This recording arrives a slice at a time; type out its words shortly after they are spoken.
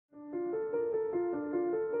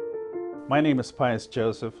My name is Pius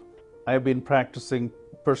Joseph. I have been practicing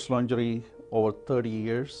personal injury over 30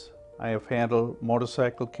 years. I have handled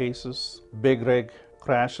motorcycle cases, big rig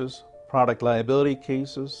crashes, product liability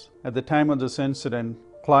cases. At the time of this incident,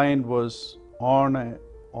 client was on an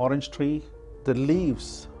orange tree. The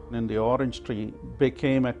leaves in the orange tree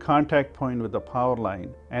became a contact point with the power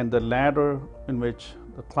line, and the ladder in which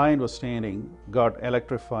the client was standing got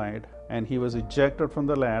electrified, and he was ejected from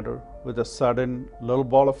the ladder with a sudden little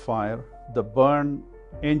ball of fire. The burn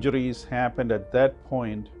injuries happened at that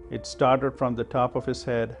point. It started from the top of his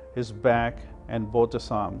head, his back, and both his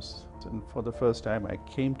arms. And for the first time, I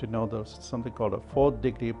came to know there's something called a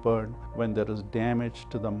 4th-degree burn when there is damage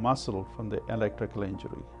to the muscle from the electrical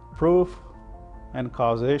injury. Proof and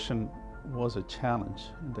causation was a challenge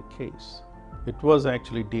in the case. It was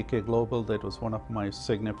actually DK Global that was one of my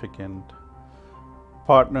significant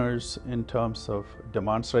partners in terms of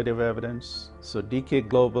demonstrative evidence. So DK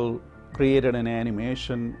Global created an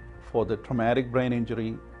animation for the traumatic brain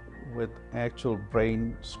injury with actual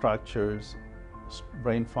brain structures,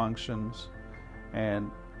 brain functions,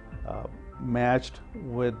 and matched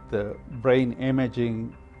with the brain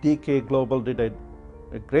imaging. DK Global did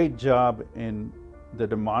a great job in the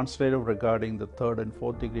demonstrative regarding the 3rd and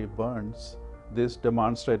 4th degree burns. These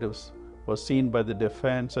demonstratives were seen by the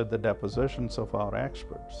defense at the depositions of our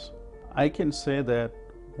experts. I can say that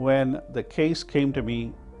when the case came to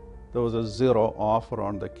me, there was a zero offer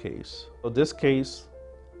on the case. So this case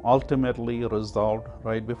ultimately resolved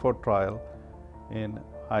right before trial in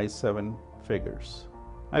high 7 figures.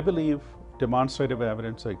 I believe demonstrative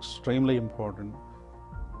evidence is extremely important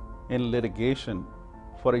in litigation.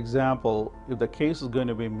 For example, if the case is going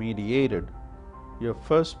to be mediated, your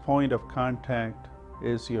first point of contact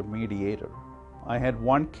is your mediator. I had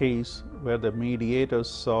one case where the mediators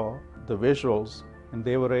saw the visuals and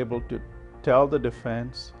they were able to tell the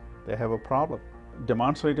defense they have a problem.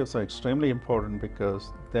 Demonstratives are extremely important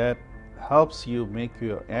because that helps you make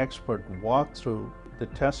your expert walk through the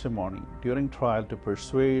testimony during trial to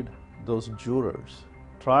persuade those jurors.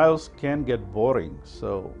 Trials can get boring,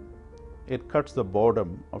 so it cuts the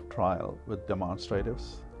boredom of trial with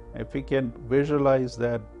demonstratives. If we can visualize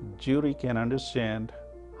that, jury can understand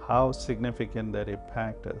how significant that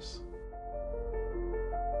impact is.